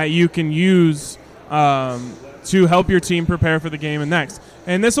that you can use to help your team prepare for the game and next.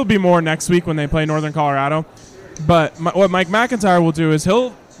 And this will be more next week when they play Northern Colorado. But what Mike McIntyre will do is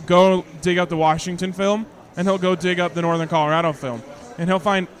he'll go dig up the Washington film, and he'll go dig up the Northern Colorado film. And he'll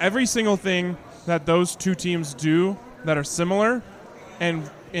find every single thing that those two teams do that are similar and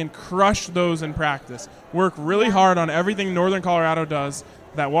crush those in practice. Work really hard on everything Northern Colorado does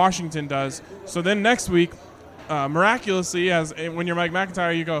that Washington does. So then next week, miraculously, when you're Mike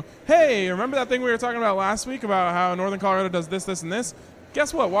McIntyre, you go, hey, remember that thing we were talking about last week about how Northern Colorado does this, this, and this?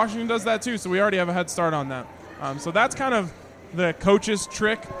 Guess what? Washington does that too, so we already have a head start on that. So that's kind of the coach's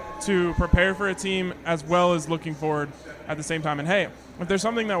trick to prepare for a team as well as looking forward at the same time. And, hey, if there's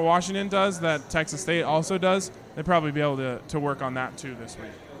something that Washington does that Texas State also does, they'd probably be able to work on that too this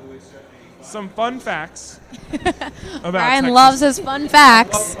week. Some fun facts about Ryan Texas. loves his fun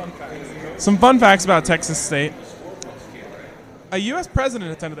facts. Some fun facts about Texas State. A U.S.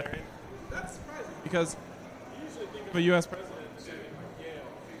 president attended there. That's surprising because you usually think of a U.S. president as Yale,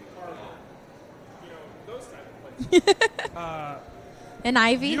 Harvard, those type of places. An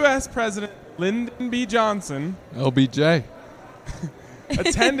Ivy. U.S. President Lyndon B. Johnson LBJ.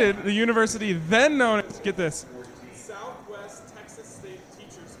 attended the university then known as, get this, Southwest Texas State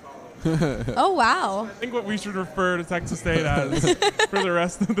Teachers College. Oh, wow. I think what we should refer to Texas State as for the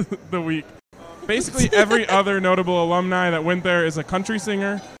rest of the week. Basically, every other notable alumni that went there is a country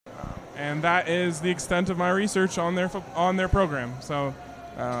singer, and that is the extent of my research on their program. So,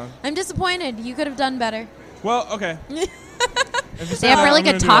 I'm disappointed. You could have done better. well, okay. They have really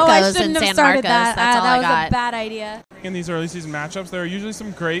good tacos I in shouldn't have San started Marcos. that. That's all that I was got. a bad idea. In these early season matchups, there are usually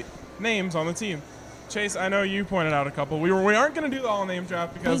some great names on the team. Chase, I know you pointed out a couple. We aren't going to do the all name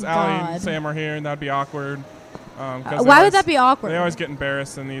draft because Thank Allie God. and Sam are here, and that'd be awkward. Why would that be awkward? They always get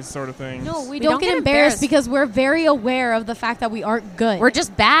embarrassed in these sort of things. No, we don't don't get get embarrassed because we're very aware of the fact that we aren't good. We're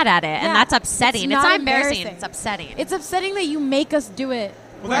just bad at it, and Yeah, that's upsetting. it's It's not not embarrassing. embarrassing. It's upsetting. It's upsetting that you make us do it.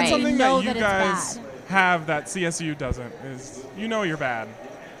 Well, that's Right. something know that you that it's guys bad. have that CSU doesn't. Is you're bad,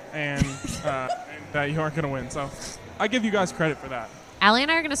 and that you aren't going to win. So I give you guys credit for that. Allie and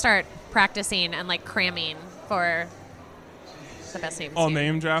I are going to start practicing and cramming for the best names. All here.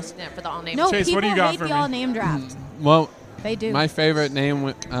 name drafts. Yeah, for the all name. No, Chase, people what do you got hate for the me? all name draft. Well, They do. my favorite name,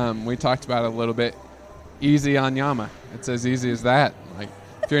 we talked about it a little bit, Easy Anyama. It's as easy as that. Like,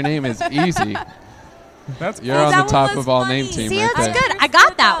 if your name is Easy, That's you're Oh, on that the one top was of all funny. name team See, right that's there. good. I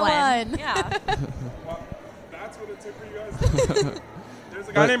got that that one. one. Yeah. That's what it took for you guys. There's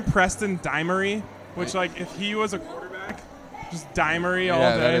a guy named Preston Dimery, which if he was a quarterback, just Dimery all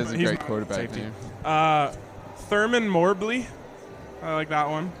Yeah, day. that is but a he's great not quarterback safety. name. Thurman Morbley. I like that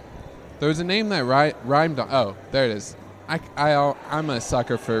one. There was a name that rhymed on. Oh, there it is. I'm a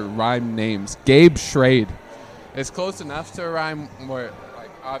sucker for rhyme names. Gabe Schrade. It's close enough to a rhyme where,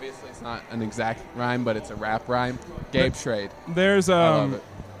 obviously it's not an exact rhyme, but it's a rap rhyme. Gabe Schrade. There's I love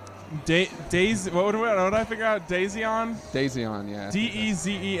it. Daisy. What did I figure out? Daision. Daisyon, yeah.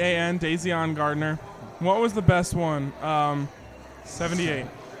 Dezean. Daision Gardner. What was the best one? 78.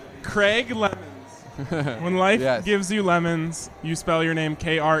 Craig Lemons. When life Yes. gives you lemons, you spell your name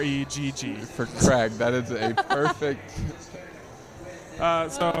K-R-E-G-G. For Craig, that is a perfect.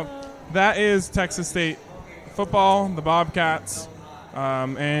 So that is Texas State football, the Bobcats.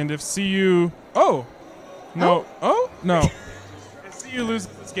 And if CU... Oh! No. Oh? No. If CU loses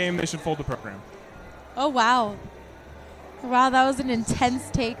this game, they should fold the program. Oh, wow. Wow, that was an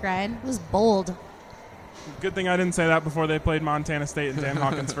intense take, Ryan. It was bold. Good thing I didn't say that before they played Montana State in Dan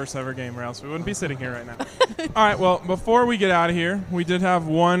Hawkins' first ever game, or else we wouldn't be sitting here right now. All right, well, before we get out of here, we did have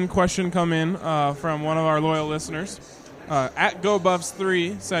one question come in from one of our loyal listeners. At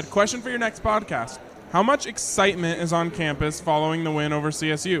GoBuffs3 said, question for your next podcast. How much excitement is on campus following the win over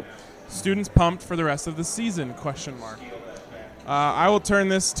CSU? Students pumped for the rest of the season? ? I will turn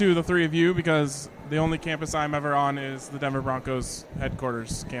this to the three of you because The only campus I'm ever on is the Denver Broncos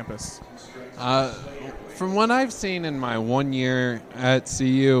headquarters campus. From what I've seen in my 1 year at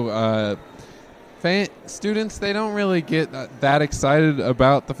CU, students, they don't really get that excited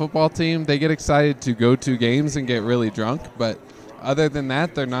about the football team. They get excited to go to games and get really drunk, but other than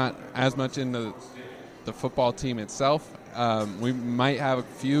that, they're not as much into the football team itself. We might have a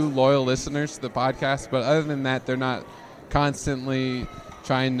few loyal listeners to the podcast, but other than that, they're not constantly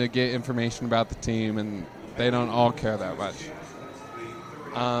trying to get information about the team, and they don't all care that much.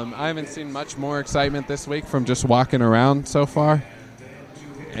 I haven't seen much more excitement this week from just walking around so far,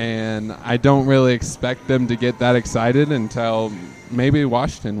 and I don't really expect them to get that excited until maybe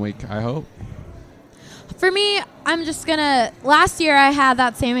Washington week, I hope. For me, I'm just going to – last year I had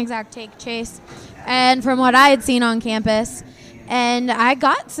that same exact take, Chase, and from what I had seen on campus, and I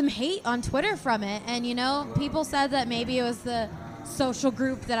got some hate on Twitter from it. And, you know, people said that maybe it was the social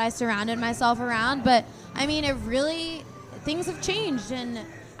group that I surrounded myself around. But, I mean, it really – things have changed. And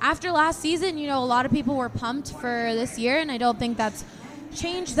after last season, you know, a lot of people were pumped for this year, and I don't think that's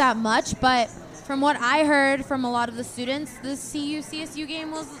changed that much. But from what I heard from a lot of the students, the CU-CSU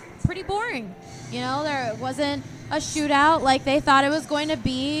game was pretty boring. You know, there wasn't a shootout like they thought it was going to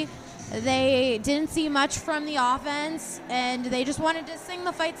be. They didn't see much from the offense, and they just wanted to sing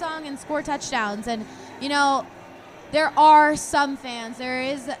the fight song and score touchdowns. And, you know, there are some fans. There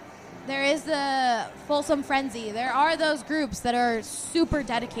is the Folsom Frenzy. There are those groups that are super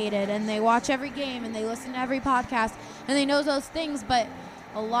dedicated, and they watch every game, and they listen to every podcast, and they know those things. But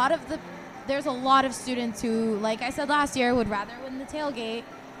there's a lot of students who, like I said last year, would rather win the tailgate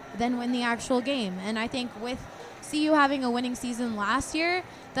than win the actual game. And I think with CU having a winning season last year,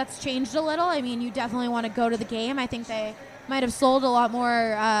 that's changed a little. I mean, you definitely want to go to the game. I think they might have sold a lot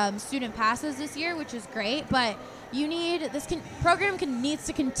more student passes this year, which is great. But you need program needs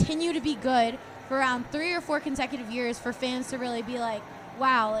to continue to be good for around 3 or 4 consecutive years for fans to really be like,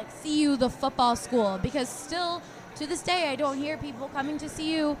 wow, like CU the football school. Because still to this day, I don't hear people coming to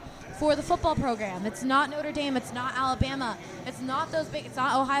CU for the football program. It's not Notre Dame. It's not Alabama. It's not those big. It's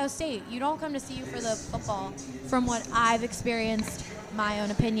not Ohio State. You don't come to CU for the football. From what I've experienced, my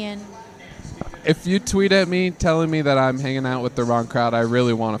own opinion. If you tweet at me telling me that I'm hanging out with the wrong crowd, I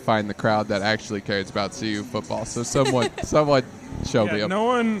really want to find the crowd that actually cares about CU football. So someone show me up. No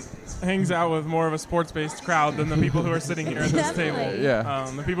one hangs out with more of a sports-based crowd than the people who are sitting here at this table.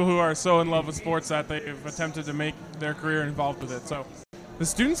 Yeah. The people who are so in love with sports that they've attempted to make their career involved with it. So the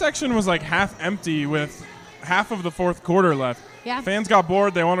student section was like half empty with half of the fourth quarter left. Yeah. Fans got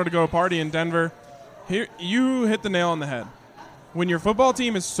bored. They wanted to go party in Denver. Here, you hit the nail on the head. When your football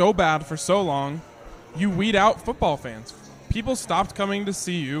team is so bad for so long, you weed out football fans. People stopped coming to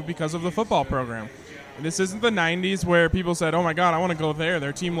CU because of the football program. And this isn't the 90s where people said, oh, my God, I want to go there.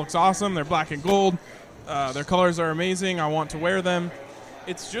 Their team looks awesome. They're black and gold. Their colors are amazing. I want to wear them.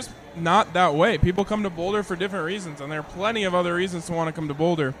 It's just not that way. People come to Boulder for different reasons, and there are plenty of other reasons to want to come to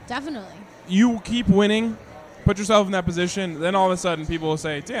Boulder. Definitely. You keep winning, put yourself in that position, then all of a sudden people will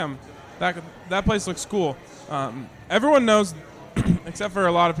say, damn, that place looks cool. Everyone knows, except for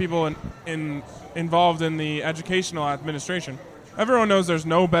a lot of people involved in the educational administration, everyone knows there's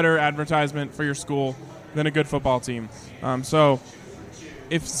no better advertisement for your school than a good football team. So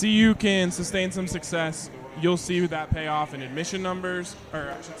if CU can sustain some success, you'll see that pay off in admission numbers,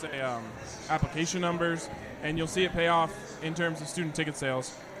 or I should say application numbers, and you'll see it pay off in terms of student ticket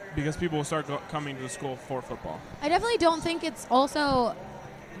sales because people will start coming to the school for football. I definitely don't think it's also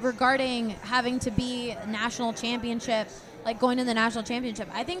regarding having to be national championship, like going to the national championship.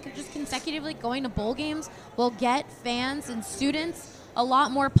 I think just consecutively going to bowl games will get fans and students a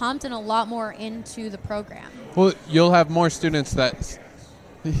lot more pumped and a lot more into the program. Well, you'll have more students that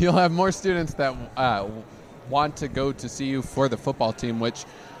want to go to CU for the football team, which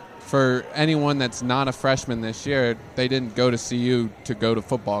for anyone that's not a freshman this year, they didn't go to CU to go to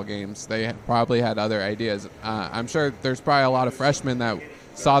football games. They probably had other ideas. I'm sure there's probably a lot of freshmen that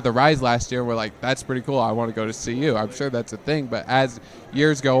saw the rise last year were like, that's pretty cool, I want to go to CU. I'm sure that's a thing, but as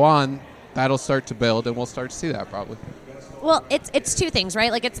years go on, that'll start to build, and we'll start to see that probably. Well, it's two things,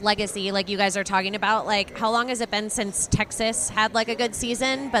 right? Like, it's legacy, like you guys are talking about. Like, how long has it been since Texas had, like, a good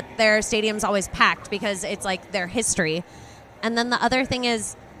season, but their stadium's always packed because it's, like, their history. And then the other thing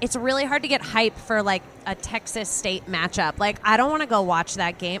is, it's really hard to get hype for, like, a Texas State matchup. Like, I don't want to go watch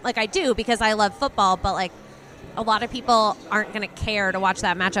that game. Like, I do because I love football, but, like, a lot of people aren't going to care to watch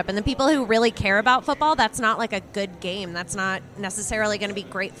that matchup. And the people who really care about football, that's not, like, a good game. That's not necessarily going to be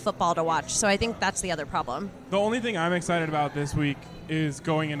great football to watch. So I think that's the other problem. The only thing I'm excited about this week is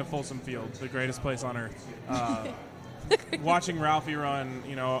going into Folsom Field, the greatest place on earth. Watching Ralphie run,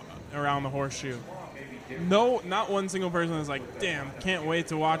 around the horseshoe. no, not one single person is like, damn, can't wait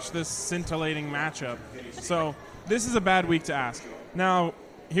to watch this scintillating matchup. So this is a bad week to ask. Now,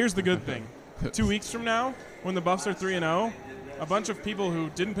 here's the good thing. 2 weeks from now, when the Buffs are 3-0, a bunch of people who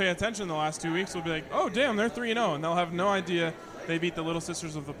didn't pay attention the last 2 weeks will be like, oh, damn, they're 3-0, and they'll have no idea they beat the Little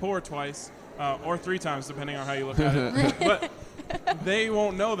Sisters of the Poor twice, or 3 times, depending on how you look at it. But they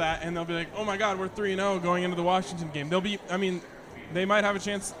won't know that, and they'll be like, oh, my God, we're 3-0 going into the Washington game. They might have a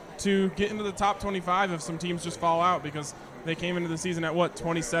chance to get into the top 25 if some teams just fall out because they came into the season at,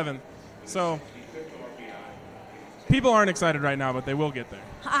 27th. So people aren't excited right now, but they will get there.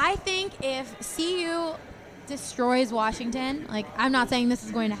 I think if CU destroys Washington, like, I'm not saying this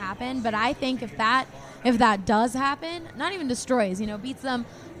is going to happen, but I think if that does happen, not even destroys, beats them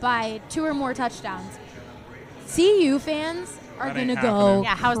by 2 or more touchdowns, CU fans are going to go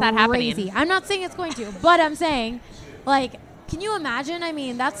how's that happening? crazy. I'm not saying it's going to, but I'm saying, like, can you imagine? I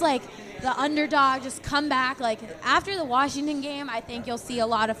mean, that's like the underdog just come back. Like, after the Washington game, I think you'll see a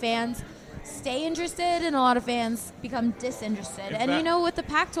lot of fans stay interested and a lot of fans become disinterested. With the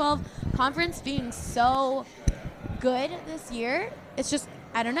Pac-12 conference being so good this year, it's just,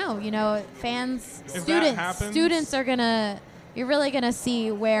 I don't know, fans, students are you're really going to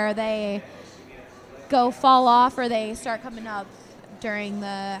see where they fall off or they start coming up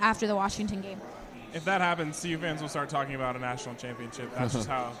after the Washington game. If that happens, CU fans will start talking about a national championship. That's just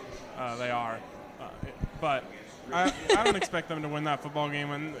how they are. But I don't expect them to win that football game,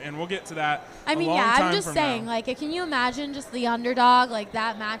 and we'll get to that. I'm just saying, like, can you imagine just the underdog, like,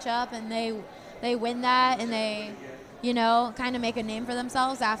 that matchup, and they win that, and they, kind of make a name for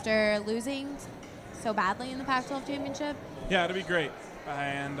themselves after losing so badly in the Pac-12 championship? Yeah, it'd be great.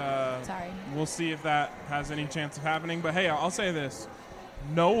 And we'll see if that has any chance of happening. But, hey, I'll say this.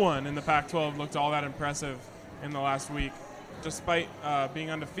 No one in the Pac-12 looked all that impressive in the last week, despite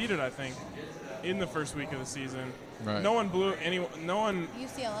being undefeated, I think, in the first week of the season. Right. No one blew anyone. No one.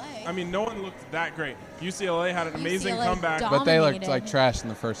 UCLA. No one looked that great. UCLA had an amazing comeback. But they looked like trash in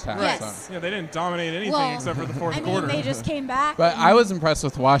the first half. Yes. So. Yeah, they didn't dominate anything except for the fourth quarter. They just came back. But I was impressed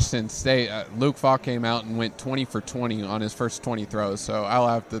with Washington State. Luke Falk came out and went 20 for 20 on his first 20 throws. So I'll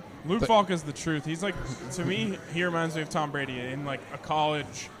have to. Luke Falk is the truth. He's like, to me, he reminds me of Tom Brady in like a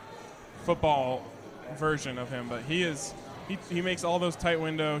college football version of him. But he makes all those tight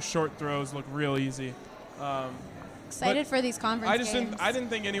window short throws look real easy. Excited for these conference games. I didn't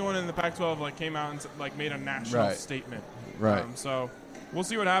think anyone in the Pac-12 came out and made a national statement. Right. So we'll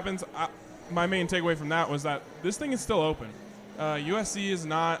see what happens. My main takeaway from that was that this thing is still open.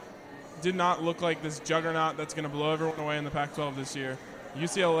 USC did not look like this juggernaut that's going to blow everyone away in the Pac-12 this year.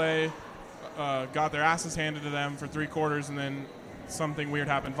 UCLA got their asses handed to them for 3 quarters, and then something weird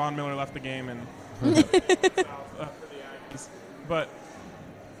happened. Von Miller left the game, and for the Aggies. But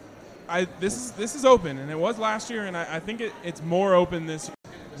this is open, and it was last year, and I think it's more open this year.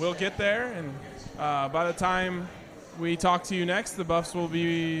 We'll get there, and by the time we talk to you next, the Buffs will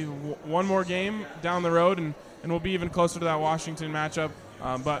be one more game down the road, and we'll be even closer to that Washington matchup.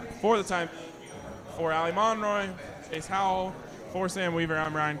 But for the time, for Ali Monroy, Chase Howell, for Sam Weaver,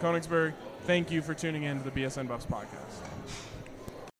 I'm Ryan Konigsberg. Thank you for tuning in to the BSN Buffs Podcast.